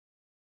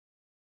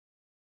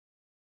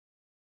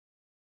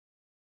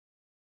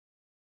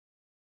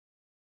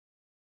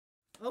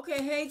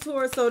Okay, hey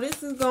Taurus, so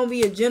this is going to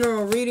be a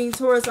general reading,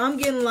 Taurus. I'm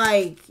getting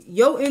like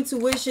your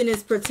intuition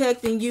is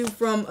protecting you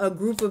from a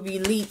group of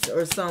elites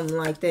or something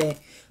like that.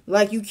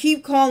 Like you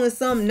keep calling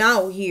something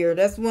out here.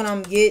 That's what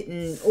I'm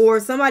getting. Or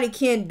somebody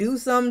can't do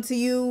something to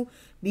you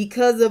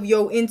because of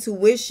your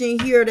intuition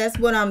here. That's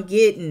what I'm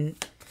getting.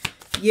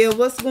 Yeah,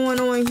 what's going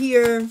on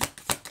here?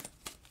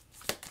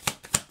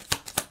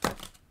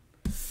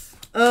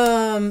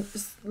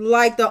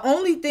 Like the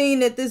only thing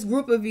that this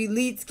group of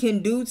elites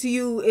can do to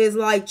you is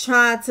like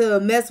try to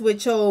mess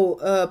with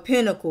your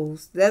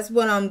pentacles. That's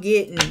what I'm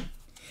getting.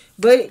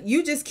 But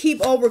you just keep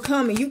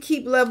overcoming. You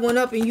keep leveling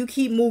up and you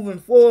keep moving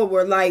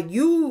forward. Like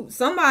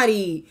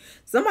somebody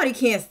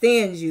can't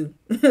stand you.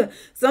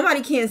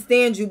 Somebody can't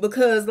stand you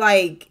because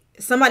like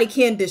somebody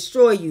can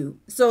destroy you.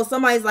 So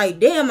somebody's like,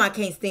 damn, I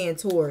can't stand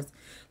Taurus.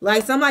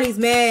 Like somebody's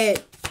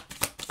mad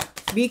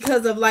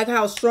because of like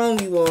how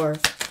strong you are.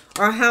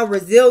 Or how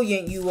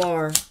resilient you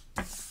are.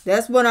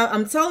 That's what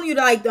I'm telling you.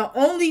 Like the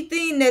only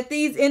thing that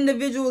these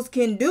individuals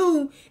can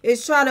do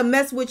is try to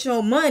mess with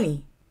your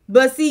money.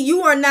 But see,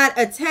 you are not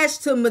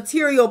attached to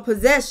material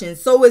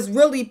possessions. So it's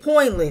really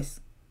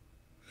pointless.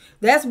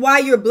 That's why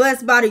you're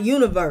blessed by the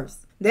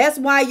universe. That's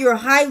why you're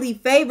highly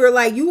favored.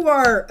 Like you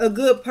are a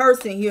good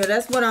person here.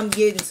 That's what I'm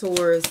getting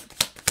towards.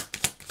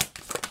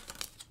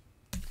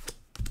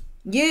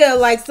 Yeah,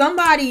 like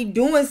somebody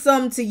doing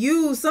something to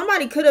you.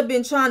 Somebody could have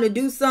been trying to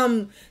do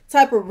some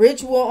type of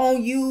ritual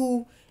on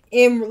you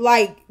and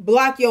like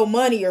block your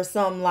money or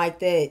something like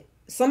that.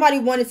 Somebody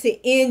wanted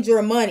to end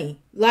your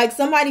money. Like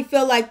somebody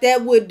felt like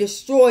that would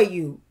destroy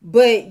you.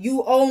 But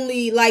you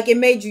only, like it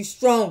made you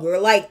stronger.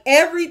 Like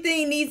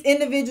everything these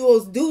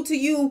individuals do to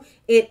you,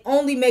 it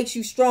only makes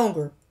you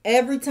stronger.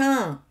 Every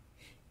time.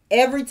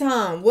 Every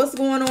time. What's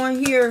going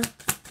on here?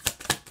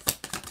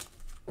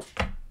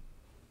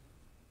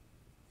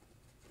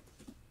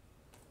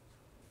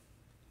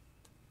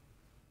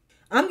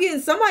 I'm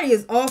getting somebody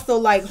is also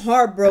like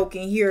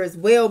heartbroken here as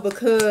well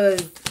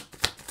because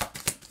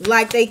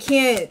like they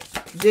can't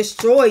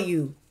destroy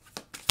you.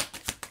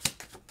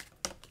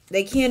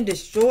 They can't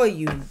destroy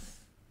you.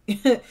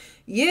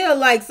 Yeah,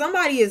 like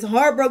somebody is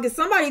heartbroken.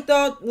 Somebody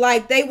thought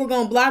like they were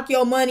going to block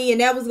your money and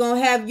that was going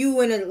to have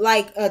you in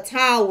a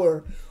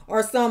tower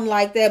or something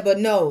like that. But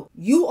no,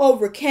 you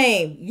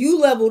overcame. You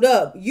leveled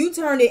up. You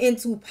turned it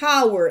into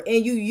power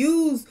and you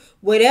used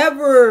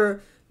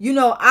whatever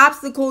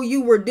obstacle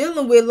you were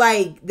dealing with,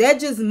 like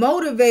that just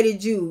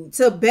motivated you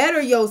to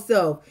better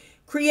yourself,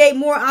 create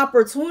more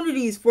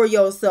opportunities for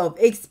yourself,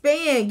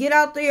 expand, get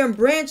out there and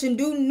branch and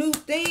do new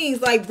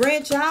things, like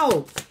branch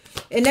out.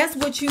 And that's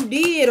what you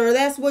did, or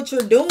that's what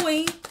you're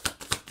doing.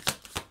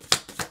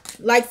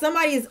 Like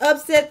somebody is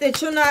upset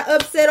that you're not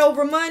upset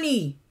over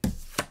money.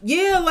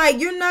 Yeah, like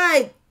you're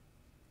not.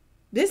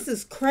 This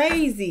is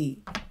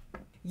crazy.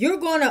 You're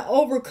going to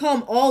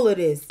overcome all of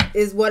this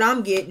is what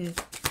I'm getting.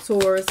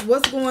 Taurus,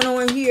 what's going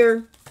on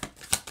here?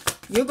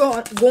 You're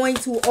going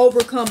to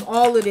overcome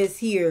all of this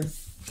here.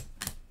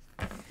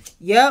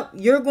 Yep,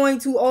 you're going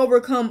to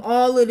overcome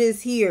all of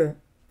this here.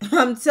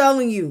 I'm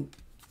telling you.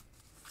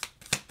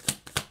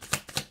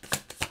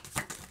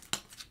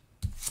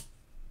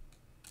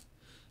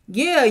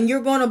 Yeah, and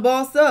you're going to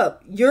boss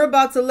up. You're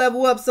about to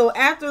level up. So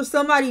after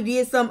somebody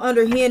did some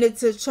underhanded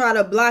to try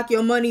to block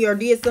your money or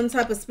did some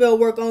type of spell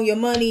work on your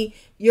money,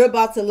 you're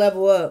about to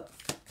level up.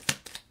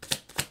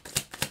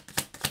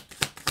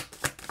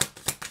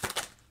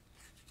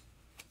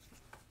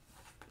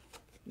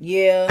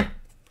 Yeah.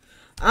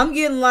 I'm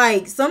getting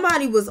like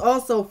somebody was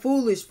also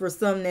foolish for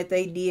something that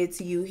they did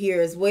to you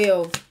here as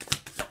well.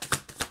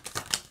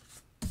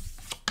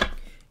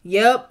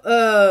 Yep.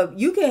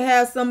 You can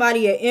have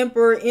somebody, an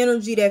emperor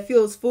energy that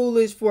feels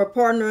foolish for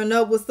partnering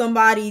up with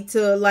somebody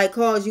to like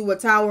cause you a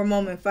tower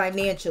moment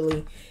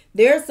financially.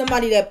 There's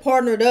somebody that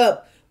partnered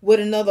up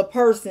with another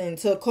person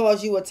to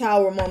cause you a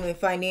tower moment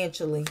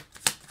financially.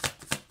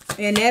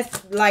 And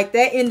that's like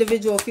that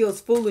individual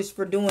feels foolish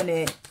for doing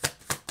that.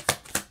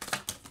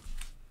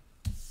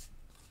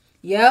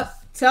 Yep,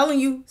 telling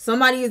you,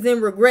 somebody is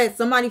in regret.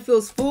 Somebody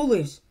feels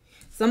foolish.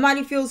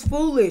 Somebody feels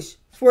foolish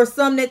for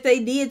something that they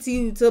did to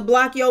you to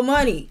block your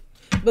money.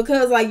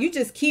 Because, like, you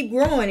just keep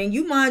growing and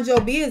you mind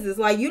your business.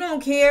 Like, you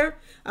don't care.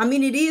 I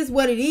mean, it is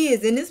what it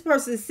is. And this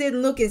person is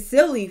sitting looking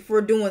silly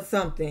for doing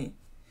something.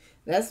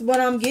 That's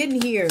what I'm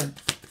getting here.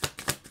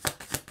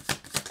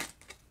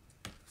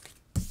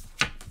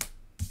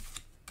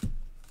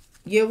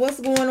 Yeah, what's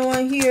going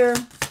on here?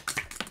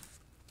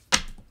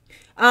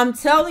 I'm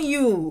telling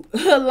you,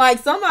 like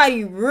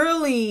somebody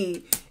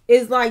really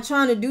is like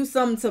trying to do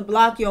something to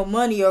block your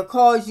money or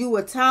cause you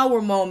a tower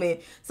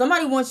moment.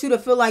 Somebody wants you to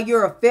feel like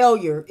you're a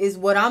failure is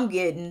what I'm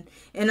getting.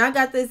 And I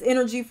got this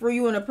energy for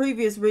you in a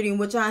previous reading,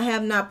 which I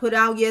have not put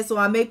out yet. So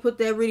I may put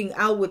that reading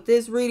out with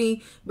this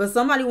reading. But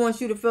somebody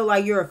wants you to feel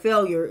like you're a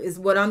failure is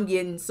what I'm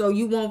getting. So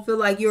you won't feel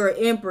like you're an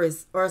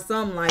empress or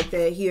something like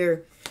that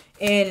here.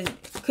 And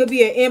could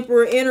be an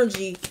emperor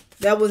energy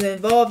that was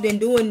involved in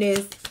doing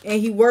this. And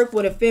he worked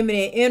with a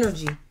feminine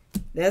energy.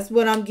 That's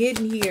what I'm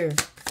getting here.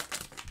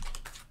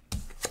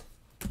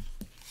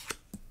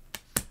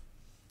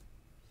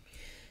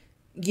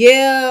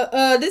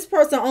 Yeah, this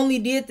person only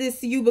did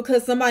this to you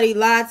because somebody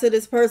lied to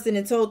this person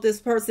and told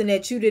this person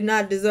that you did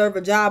not deserve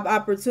a job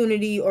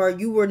opportunity, or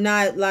you were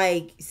not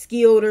like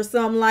skilled or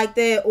something like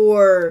that.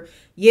 Or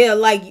yeah,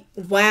 like,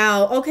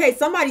 wow. Okay,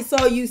 somebody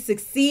saw you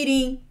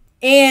succeeding,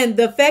 and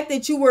the fact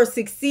that you were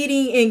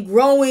succeeding and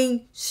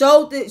growing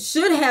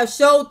should have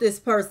showed this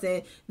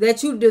person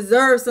that you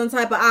deserve some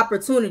type of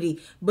opportunity.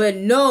 But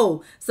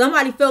no,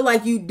 somebody felt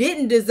like you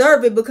didn't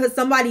deserve it because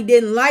somebody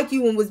didn't like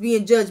you and was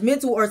being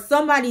judgmental, or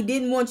somebody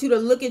didn't want you to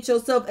look at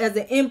yourself as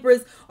an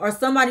empress, or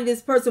somebody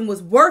this person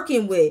was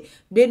working with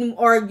didn't,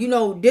 or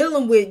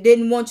dealing with,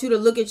 didn't want you to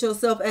look at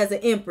yourself as an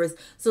empress.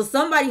 So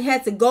somebody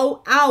had to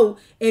go out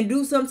and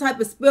do some type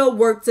of spell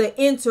work to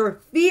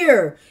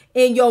interfere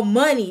in your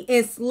money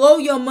and slow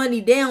your money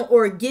down,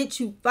 or get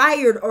you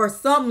fired or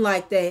something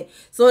like that,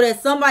 so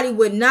that somebody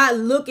would not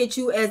look at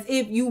you as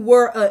if you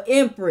were an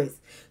empress.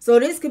 So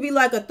this could be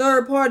like a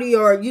third party,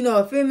 or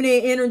a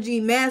feminine energy,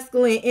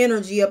 masculine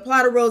energy.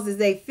 Apply the roses as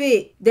they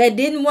fit, that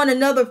didn't want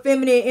another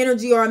feminine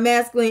energy or a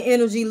masculine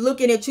energy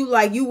looking at you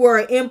like you were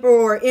an emperor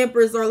or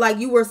empress, or like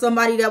you were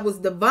somebody that was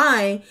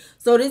divine.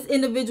 So this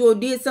individual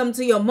did something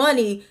to your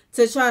money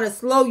to try to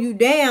slow you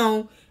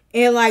down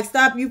and like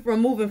stop you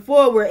from moving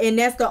forward. And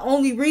that's the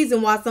only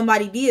reason why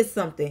somebody did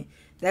something.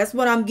 That's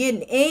what I'm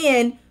getting.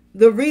 And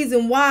the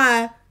reason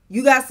why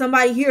you got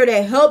somebody here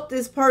that helped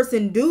this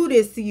person do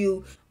this to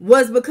you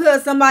was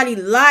because somebody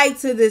lied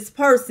to this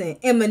person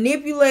and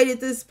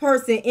manipulated this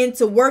person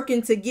into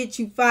working to get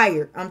you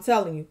fired. I'm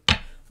telling you.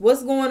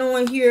 What's going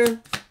on here?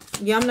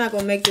 Yeah, I'm not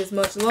going to make this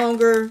much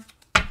longer.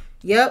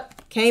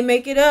 Yep. Can't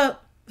make it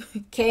up.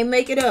 Can't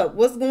make it up.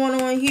 What's going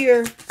on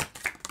here?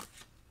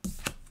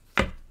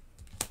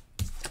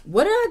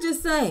 What did I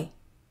just say?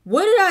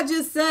 What did I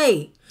just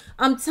say?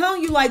 I'm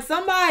telling you, like,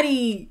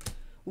 somebody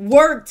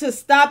worked to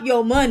stop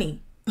your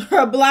money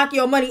or block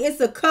your money.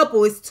 It's a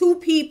couple. It's two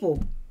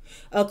people.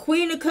 A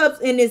Queen of Cups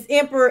and this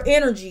Emperor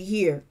energy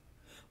here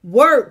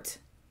worked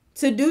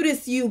to do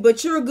this to you,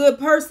 but you're a good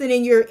person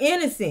and you're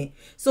innocent.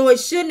 So it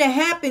shouldn't have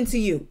happened to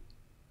you.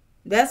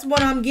 That's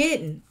what I'm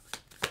getting.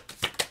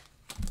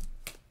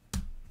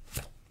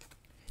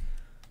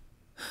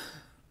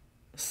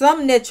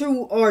 Something that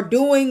you are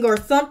doing, or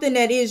something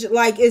that is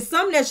like, it's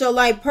something that's your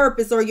life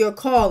purpose or your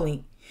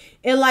calling.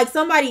 And like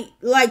somebody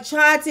like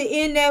tried to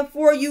end that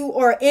for you,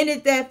 or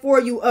ended that for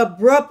you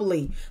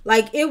abruptly.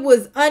 Like it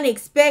was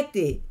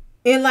unexpected.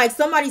 And like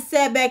somebody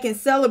sat back and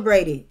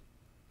celebrated.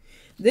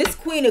 This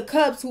Queen of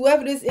Cups,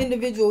 whoever this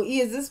individual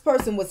is, this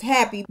person was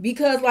happy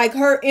because like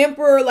her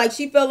emperor, like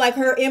she felt like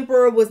her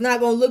emperor was not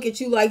going to look at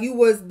you like you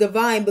was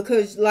divine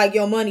because like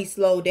your money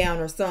slowed down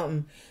or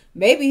something.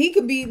 Maybe he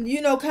could be,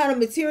 kind of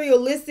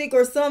materialistic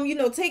or something,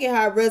 take it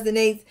how it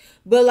resonates.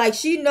 But like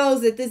she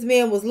knows that this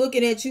man was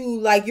looking at you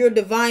like you're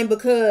divine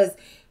because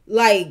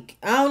like,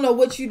 I don't know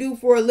what you do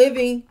for a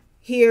living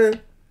here.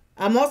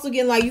 I'm also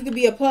getting like you could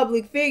be a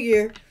public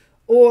figure,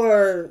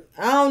 or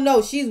I don't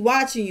know, she's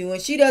watching you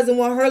and she doesn't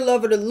want her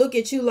lover to look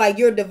at you like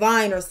you're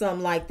divine or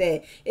something like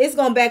that. It's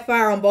going to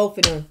backfire on both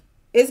of them.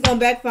 It's going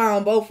to backfire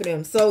on both of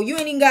them. So you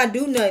ain't even got to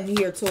do nothing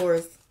here,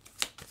 Taurus.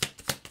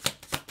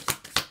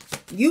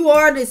 You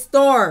are the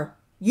star.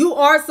 You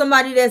are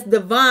somebody that's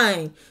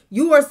divine.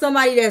 You are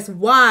somebody that's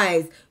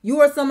wise.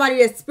 You are somebody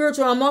that's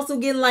spiritual. I'm also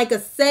getting like a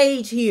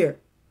sage here.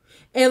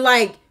 And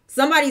like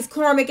somebody's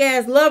karmic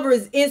ass lover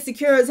is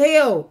insecure as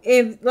hell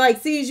and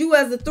like sees you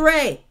as a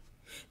threat.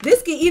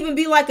 This could even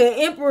be like an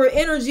emperor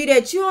energy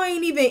that you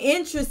ain't even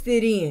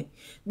interested in.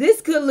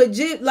 This could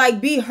legit like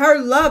be her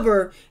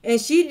lover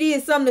and she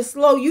did something to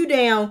slow you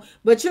down,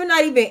 but you're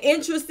not even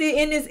interested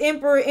in this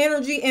emperor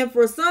energy. And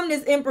for some,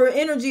 this emperor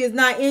energy is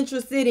not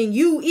interested in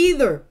you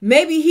either.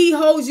 Maybe he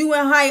holds you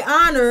in high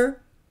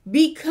honor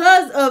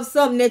because of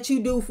something that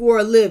you do for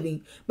a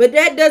living. But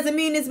that doesn't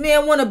mean this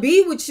man want to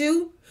be with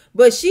you.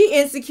 But she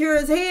insecure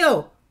as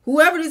hell.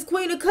 Whoever this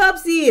Queen of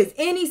Cups is,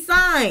 any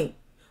sign.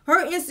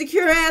 Her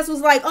insecure ass was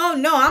like, oh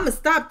no, I'm going to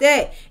stop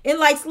that. And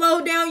like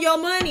slow down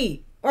your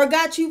money. Or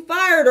got you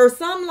fired or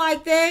something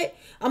like that.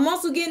 I'm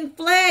also getting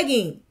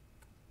flagging.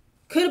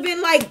 Could have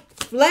been like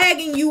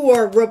flagging you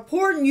or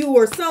reporting you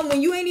or something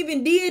when you ain't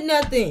even did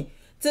nothing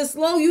to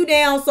slow you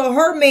down so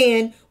her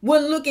man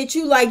wouldn't look at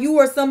you like you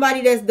were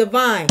somebody that's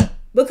divine.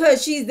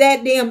 Because she's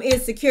that damn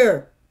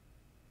insecure.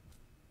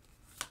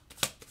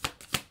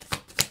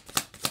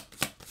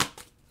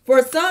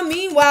 For some,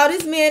 meanwhile,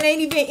 this man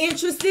ain't even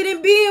interested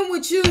in being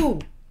with you.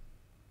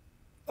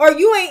 Or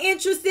you ain't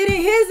interested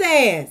in his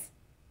ass.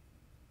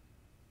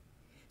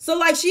 So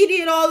like she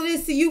did all of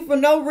this to you for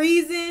no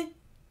reason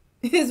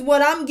is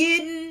what I'm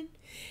getting.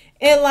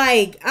 And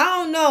like, I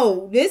don't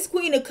know. This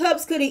Queen of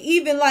Cups could have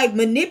even like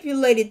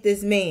manipulated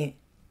this man.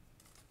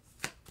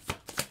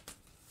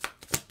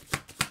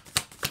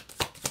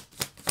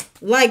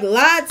 Like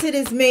lied to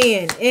this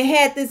man and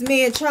had this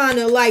man trying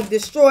to like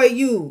destroy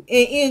you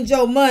and end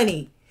your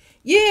money.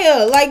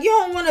 Yeah, like you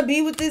don't want to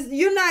be with this.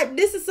 You're not,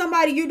 this is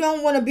somebody you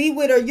don't want to be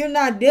with or you're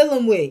not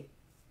dealing with.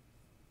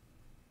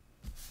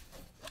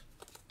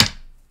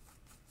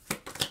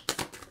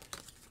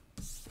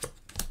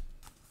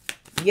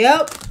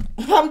 Yep.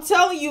 I'm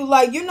telling you,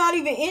 like, you're not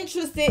even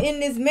interested in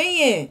this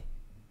man.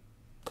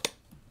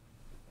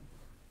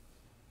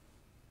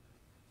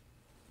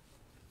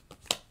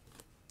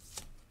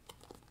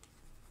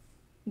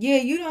 Yeah,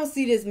 you don't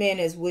see this man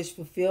as wish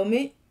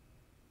fulfillment.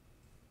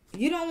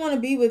 You don't want to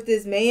be with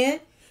this man.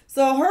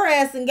 So her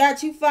ass and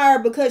got you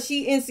fired because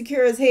she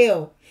insecure as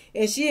hell.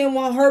 And she didn't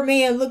want her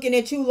man looking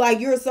at you like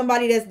you're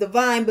somebody that's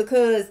divine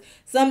because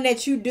something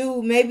that you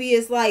do, maybe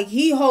it's like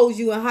he holds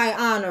you in high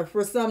honor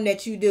for something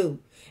that you do.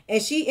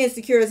 And she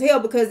insecure as hell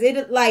because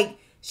it like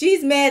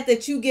she's mad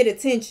that you get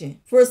attention.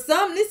 For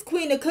some, this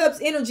Queen of Cups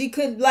energy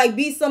could like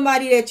be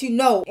somebody that you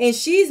know. And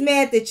she's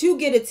mad that you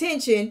get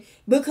attention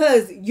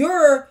because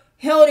you're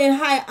held in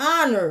high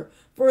honor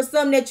for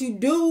something that you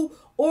do.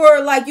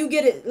 Or like you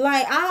get it,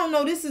 like, I don't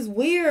know, this is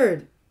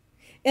weird.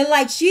 And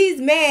like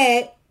she's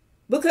mad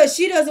because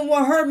she doesn't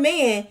want her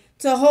man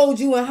to hold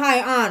you in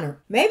high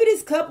honor. Maybe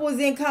this couple is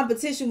in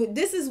competition with,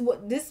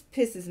 this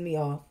pisses me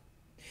off.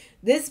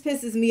 This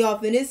pisses me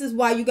off. And this is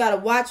why you got to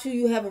watch who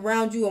you have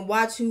around you and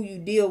watch who you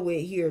deal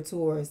with here,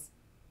 Taurus.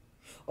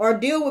 Or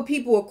deal with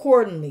people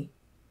accordingly.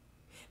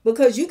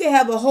 Because you can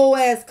have a whole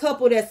ass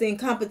couple that's in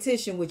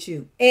competition with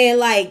you. And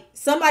like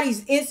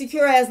somebody's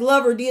insecure ass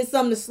lover did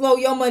something to slow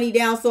your money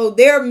down. So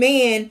their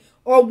man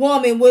or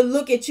woman would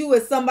look at you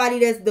as somebody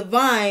that's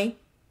divine.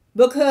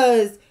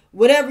 Because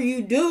whatever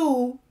you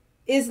do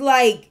is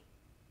like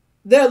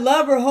their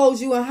lover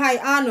holds you in high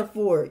honor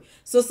for it.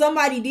 So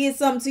somebody did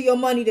something to your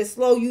money to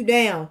slow you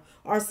down.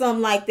 Or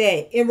something like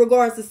that. In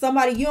regards to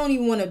somebody you don't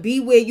even want to be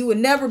with. You would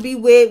never be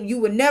with. You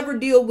would never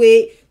deal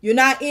with. You're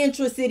not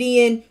interested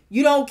in.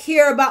 You don't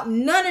care about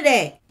none of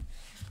that.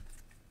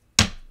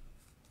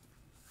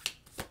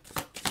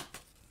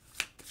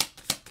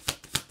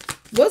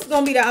 What's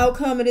going to be the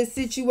outcome of this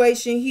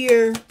situation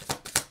here?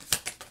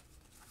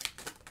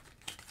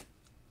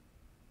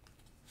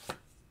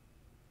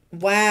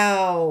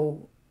 Wow.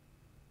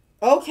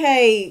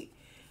 Okay.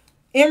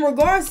 In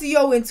regards to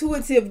your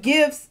intuitive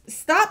gifts,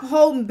 stop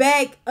holding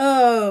back.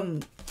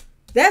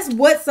 That's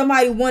what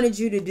somebody wanted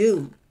you to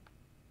do.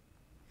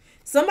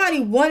 Somebody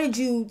wanted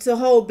you to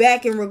hold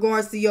back in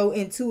regards to your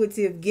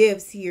intuitive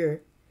gifts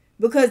here.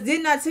 Because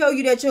didn't I tell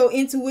you that your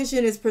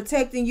intuition is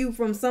protecting you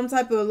from some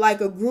type of like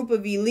a group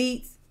of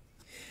elites?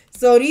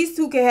 So these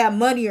two can have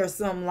money or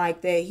something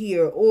like that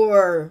here.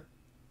 Or,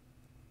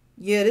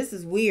 yeah, this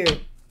is weird.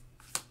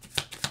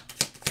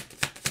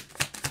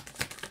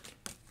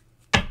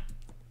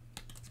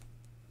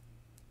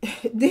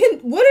 Then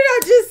what did I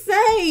just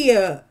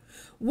say?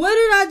 What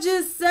did I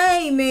just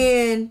say,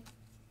 man?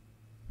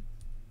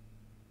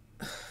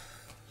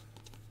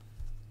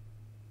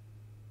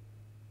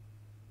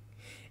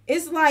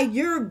 It's like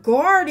you're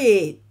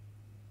guarded.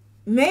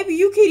 Maybe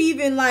you could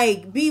even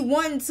like be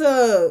one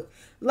to,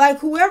 like,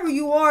 whoever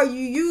you are, you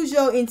use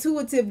your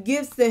intuitive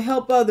gifts to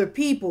help other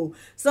people.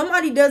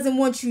 Somebody doesn't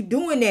want you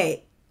doing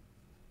that.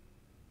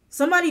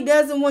 Somebody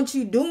doesn't want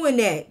you doing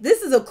that.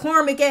 This is a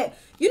karmic act.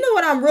 You know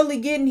what I'm really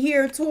getting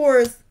here,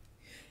 Taurus?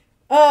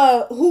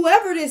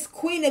 Whoever this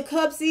Queen of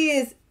Cups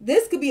is,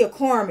 this could be a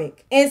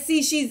karmic. And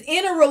see, she's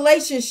in a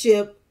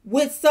relationship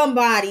with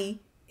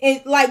somebody,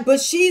 and like, but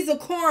she's a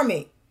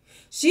karmic.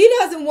 She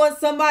doesn't want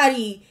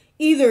somebody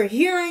either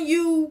hearing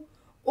you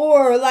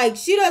or like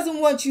she doesn't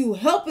want you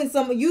helping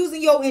someone,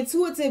 using your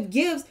intuitive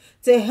gifts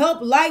to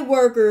help light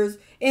workers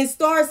and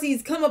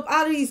starseeds come up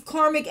out of these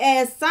karmic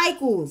ass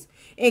cycles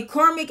and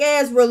karmic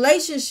ass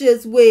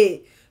relationships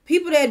with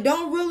people that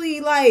don't really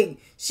like.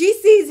 She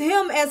sees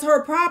him as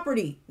her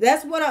property.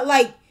 That's what I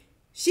like.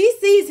 She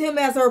sees him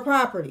as her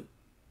property.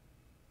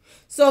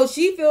 So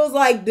she feels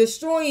like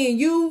destroying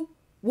you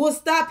will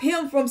stop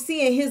him from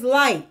seeing his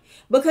light.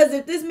 Because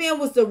if this man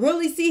was to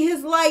really see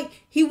his light,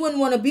 he wouldn't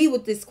want to be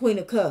with this Queen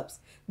of Cups.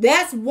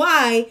 That's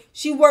why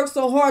she works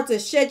so hard to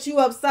shut you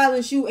up,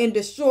 silence you, and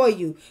destroy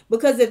you.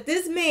 Because if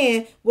this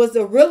man was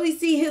to really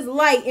see his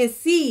light and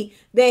see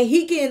that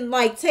he can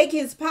like take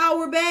his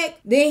power back,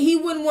 then he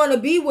wouldn't want to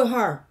be with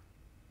her.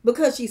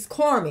 Because she's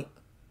karmic.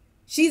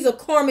 She's a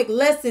karmic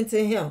lesson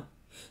to him.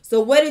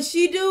 So what did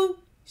she do?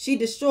 She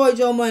destroyed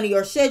your money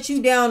or shut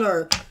you down,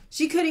 or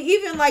she could have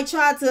even like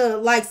tried to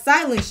like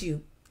silence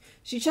you.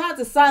 She tried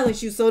to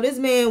silence you so this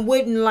man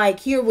wouldn't like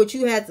hear what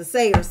you had to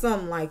say or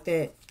something like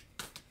that.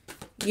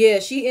 Yeah,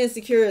 she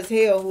insecure as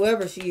hell,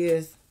 whoever she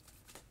is.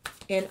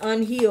 And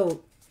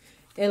unhealed.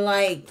 And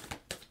like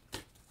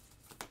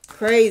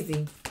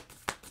crazy.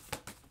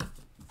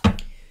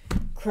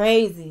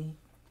 Crazy.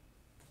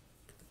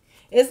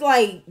 It's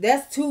like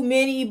that's too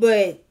many,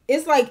 but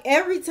it's like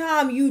every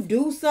time you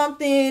do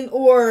something,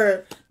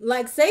 or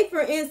like say for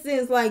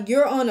instance like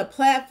you're on a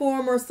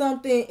platform or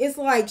something, it's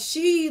like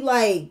she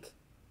like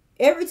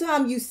every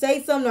time you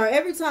say something or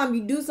every time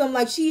you do something,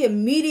 like she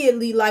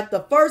immediately, like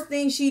the first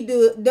thing she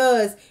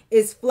does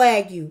is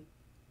flag you.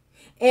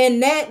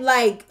 And that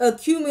like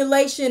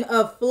accumulation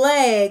of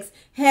flags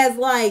has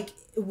like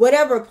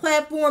whatever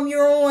platform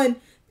you're on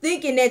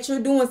thinking that you're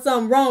doing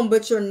something wrong,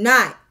 but you're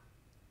not.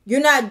 You're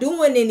not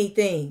doing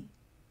anything.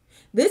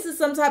 This is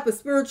some type of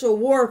spiritual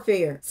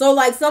warfare. So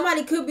like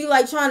somebody could be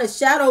like trying to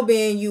shadow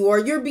ban you, or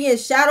you're being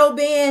shadow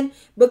banned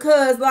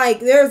because like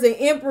there's an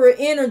emperor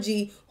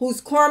energy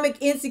who's karmic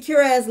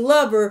insecure as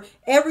lover.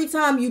 Every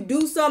time you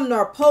do something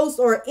or post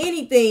or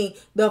anything,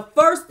 the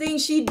first thing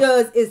she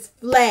does is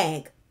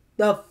flag.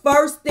 The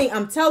first thing,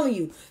 I'm telling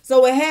you.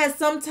 So it has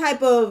some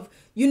type of,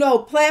 you know,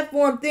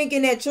 platform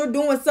thinking that you're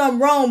doing something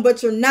wrong,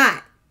 but you're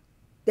not.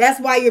 That's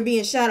why you're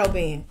being shadow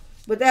banned.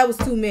 But that was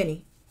too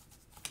many.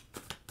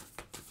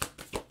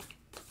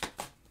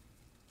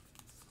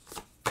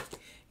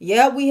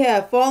 Yeah, we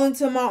have falling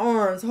to my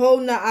arms,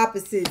 holding the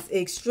opposites,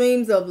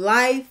 extremes of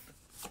life.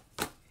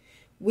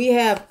 We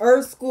have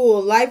Earth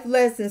School, life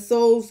lessons,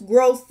 souls,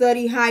 growth,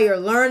 study, higher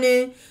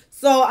learning.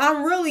 So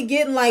I'm really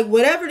getting like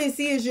whatever this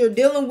is you're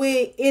dealing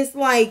with, it's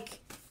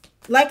like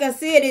I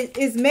said,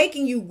 it's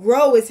making you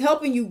grow. It's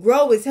helping you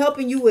grow. It's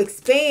helping you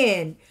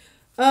expand.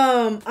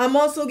 I'm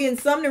also getting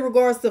something in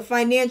regards to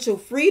financial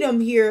freedom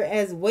here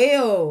as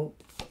well.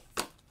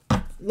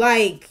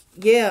 Like,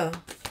 yeah.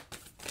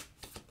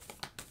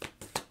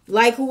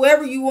 Like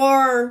whoever you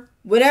are,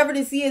 whatever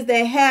this is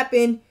that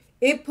happened,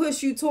 it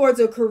pushed you towards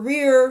a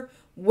career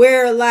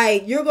where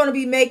like you're going to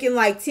be making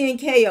like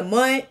 10K a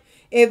month.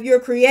 If you're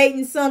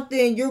creating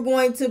something, you're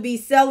going to be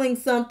selling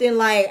something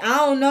like, I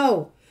don't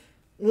know.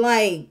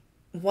 Like,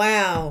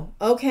 wow.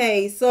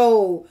 Okay,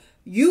 so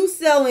you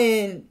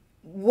selling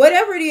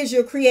whatever it is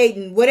you're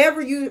creating,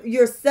 whatever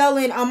you're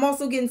selling. I'm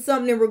also getting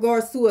something in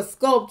regards to a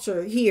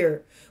sculpture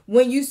here.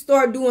 When you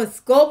start doing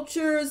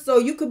sculptures, so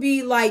you could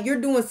be like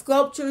you're doing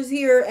sculptures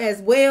here as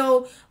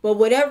well, but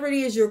whatever it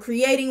is you're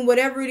creating,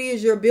 whatever it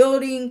is you're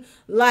building,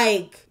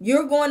 like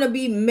you're going to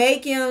be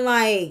making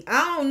like,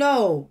 I don't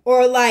know,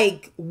 or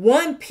like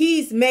one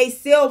piece may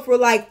sell for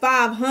like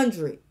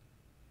 500.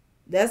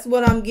 That's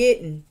what I'm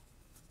getting.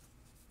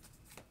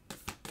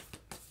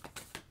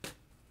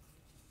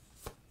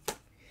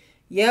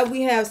 Yeah,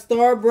 we have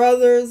Star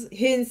Brothers,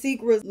 Hidden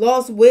Secrets,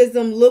 Lost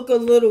Wisdom, Look a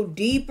Little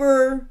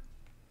Deeper.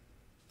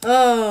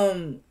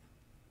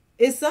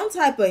 It's some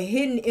type of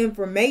hidden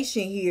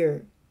information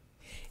here.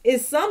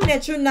 It's something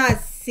that you're not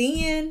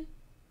seeing.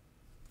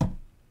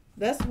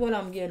 That's what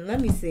I'm getting. Let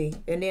me see.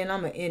 And then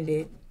I'm going to end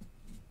it.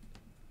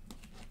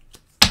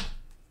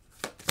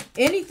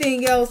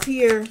 Anything else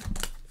here?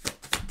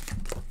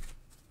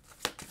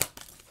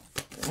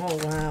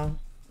 Oh, wow.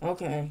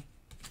 Okay.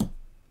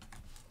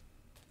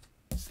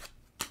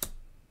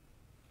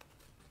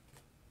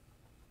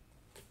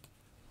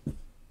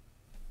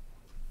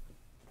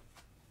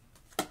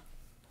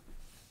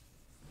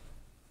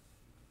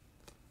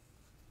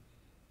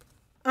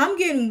 I'm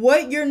getting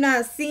what you're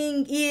not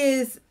seeing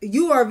is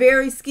you are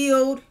very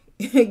skilled.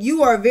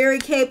 You are very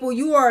capable.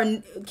 You are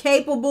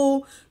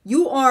capable.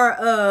 You are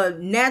a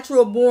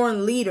natural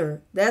born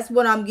leader. That's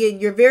what I'm getting.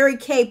 You're very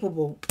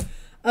capable.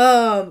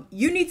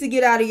 You need to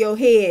get out of your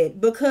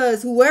head,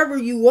 because whoever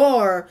you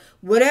are,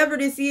 whatever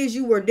this is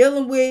you were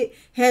dealing with,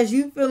 has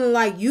you feeling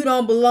like you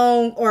don't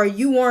belong or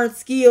you aren't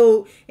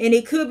skilled. And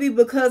it could be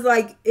because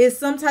like it's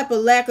some type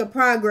of lack of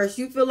progress.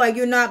 You feel like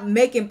you're not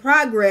making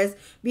progress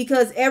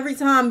because every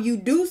time you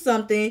do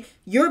something,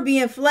 you're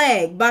being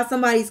flagged by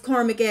somebody's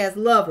karmic ass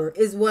lover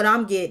is what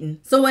I'm getting.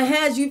 So it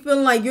has you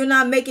feeling like you're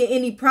not making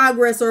any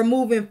progress or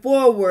moving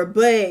forward.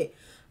 But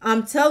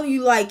I'm telling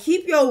you, like,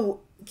 keep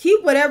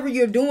whatever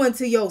you're doing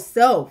to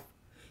yourself.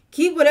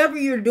 Keep whatever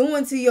you're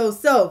doing to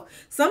yourself.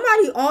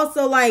 Somebody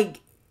also,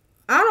 like,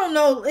 I don't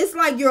know, it's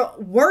like you're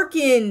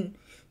working.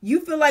 You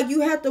feel like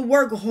you have to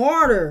work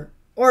harder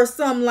or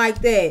something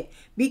like that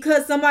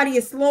because somebody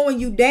is slowing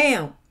you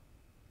down.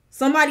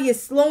 Somebody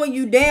is slowing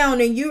you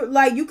down and you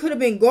like you could have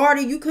been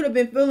guarded. You could have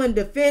been feeling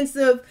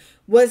defensive.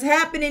 What's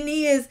happening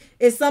is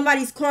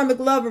somebody's karmic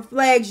lover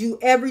flags you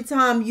every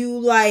time you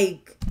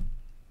like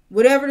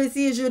whatever this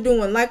is you're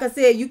doing. Like I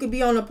said, you could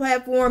be on a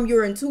platform.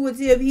 You're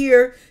intuitive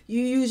here.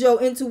 You use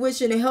your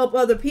intuition to help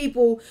other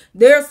people.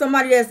 There's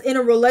somebody that's in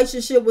a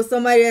relationship with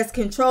somebody that's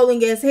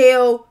controlling as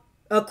hell.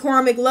 A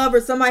karmic lover.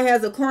 Somebody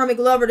has a karmic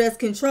lover that's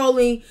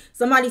controlling.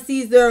 Somebody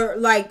sees their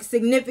like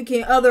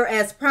significant other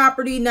as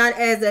property, not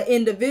as an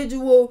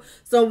individual.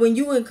 So when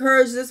you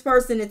encourage this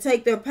person to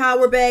take their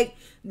power back,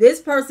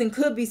 this person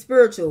could be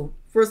spiritual.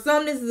 For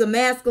some, this is a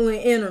masculine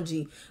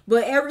energy.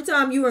 But every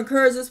time you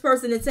encourage this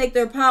person to take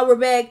their power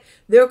back,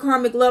 their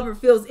karmic lover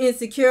feels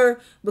insecure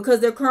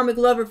because their karmic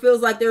lover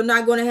feels like they're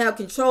not going to have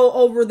control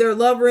over their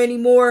lover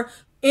anymore.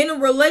 In a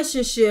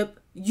relationship,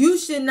 you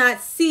should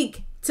not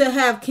seek to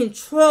have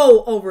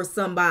control over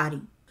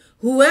somebody.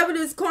 Whoever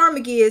this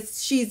karmic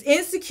is, she's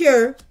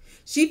insecure.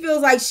 She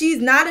feels like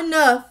she's not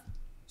enough.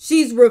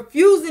 She's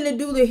refusing to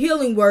do the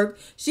healing work.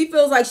 She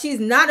feels like she's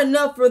not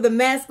enough for the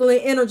masculine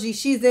energy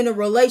she's in a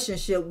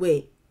relationship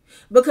with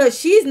because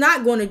she's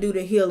not going to do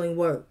the healing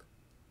work.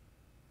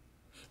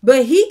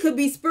 But he could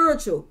be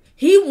spiritual.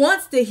 He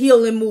wants to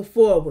heal and move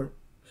forward.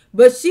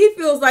 But she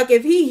feels like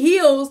if he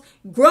heals,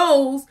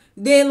 grows,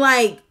 then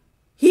like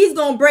he's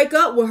going to break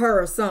up with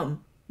her or something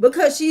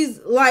because she's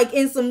like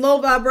in some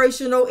low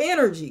vibrational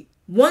energy.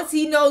 Once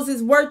he knows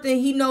his worth and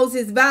he knows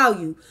his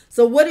value.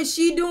 So what is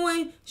she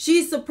doing?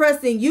 She's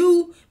suppressing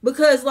you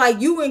because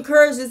like you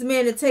encourage this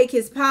man to take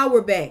his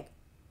power back.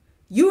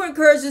 You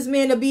encourage this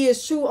man to be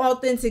his true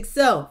authentic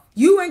self.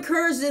 You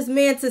encourage this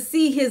man to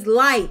see his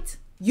light.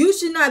 You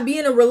should not be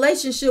in a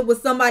relationship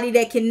with somebody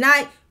that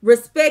cannot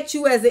respect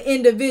you as an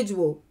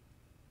individual.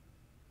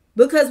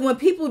 Because when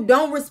people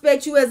don't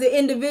respect you as an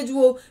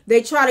individual,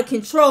 they try to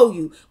control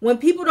you. When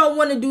people don't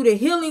want to do the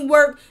healing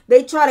work,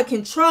 they try to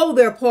control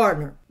their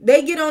partner.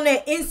 They get on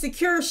that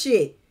insecure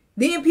shit.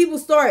 Then people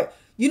start,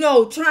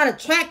 trying to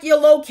track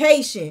your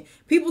location.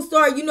 People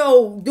start,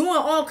 doing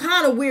all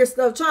kind of weird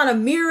stuff, trying to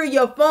mirror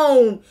your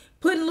phone,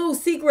 putting little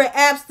secret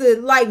apps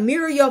to like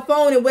mirror your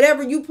phone and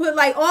whatever you put,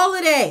 like all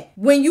of that.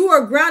 When you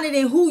are grounded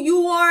in who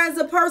you are as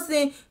a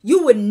person,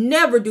 you would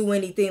never do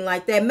anything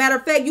like that. Matter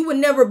of fact, you would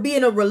never be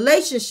in a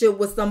relationship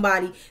with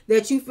somebody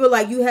that you feel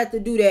like you have to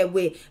do that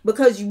with.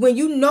 Because when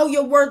you know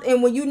your worth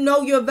and when you know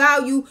your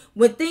value,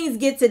 when things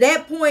get to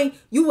that point,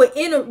 you were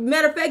in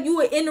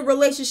a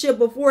relationship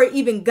before it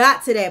even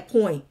got to that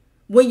point.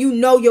 When you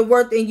know your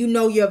worth and you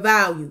know your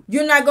value.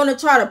 You're not going to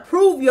try to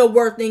prove your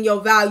worth and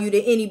your value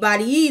to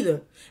anybody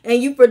either.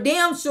 And you for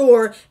damn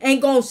sure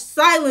ain't going to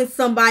silence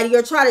somebody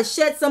or try to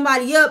shut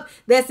somebody up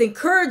that's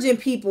encouraging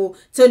people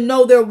to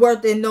know their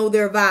worth and know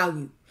their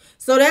value.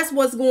 So that's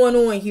what's going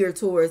on here,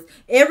 Taurus.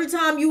 Every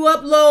time you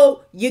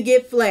upload, you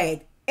get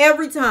flagged.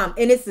 Every time.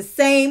 And it's the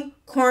same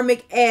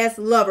karmic ass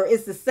lover.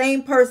 It's the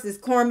same person's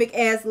karmic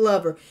ass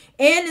lover.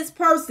 And this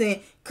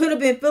person could have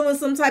been feeling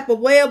some type of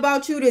way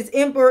about you. This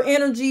emperor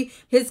energy,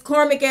 his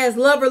karmic ass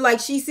lover, like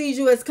she sees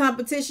you as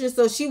competition.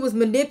 So she was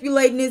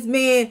manipulating this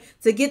man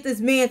to get this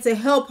man to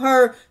help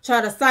her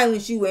try to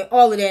silence you and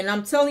all of that. And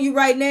I'm telling you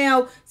right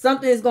now,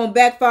 something is going to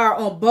backfire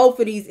on both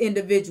of these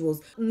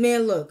individuals.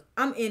 Man, look,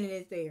 I'm ending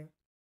it there.